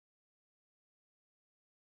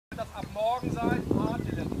Das ab morgen sein,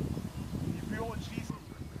 Artillerie. Die für uns schießen.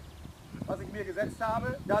 Was ich mir gesetzt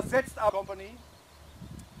habe, das setzt ab Company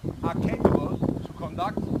are capable to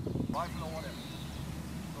conduct rifle order.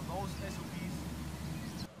 So those SOPs.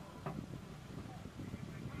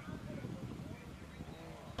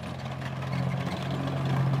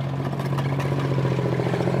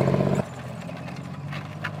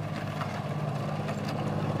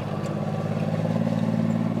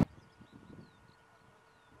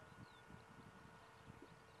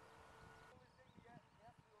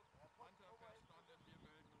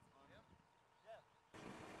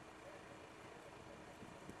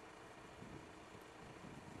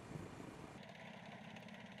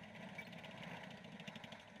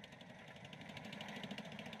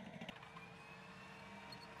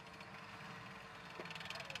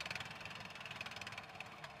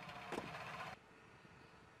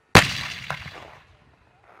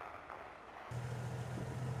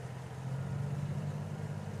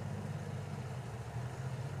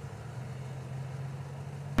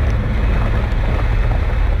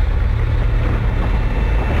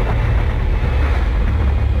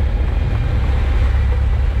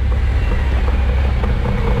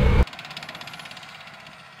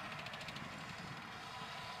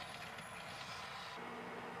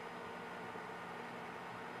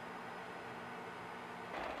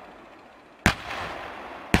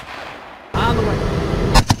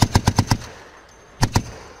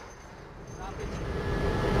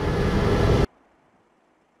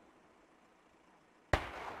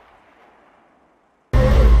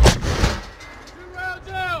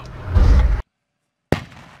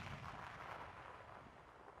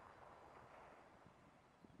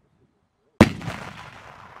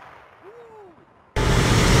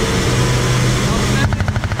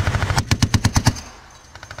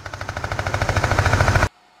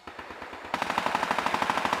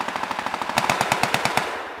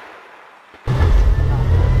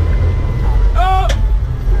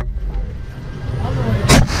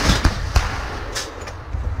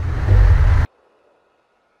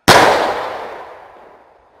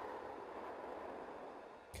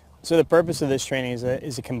 So the purpose of this training is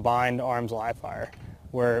a combined arms live fire.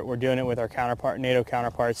 We're doing it with our NATO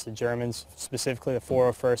counterparts, the Germans, specifically the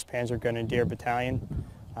 401st Panzer Grenadier Battalion.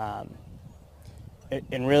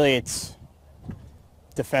 And really it's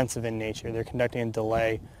defensive in nature. They're conducting a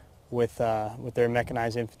delay with their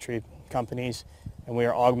mechanized infantry companies, and we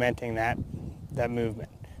are augmenting that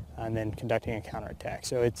movement and then conducting a counterattack.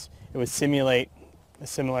 So it would simulate a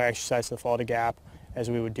similar exercise to the Fulda Gap as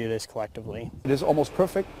we would do this collectively. It is almost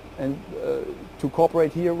perfect and to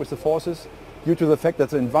cooperate here with the forces due to the fact that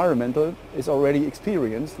the environmental is already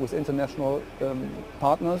experienced with international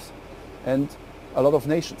partners and a lot of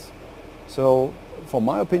nations. So, from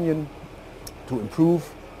my opinion, to improve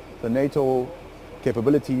the NATO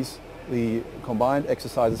capabilities, the combined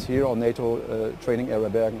exercises here on NATO Training Area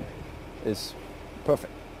Bergen is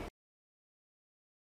perfect.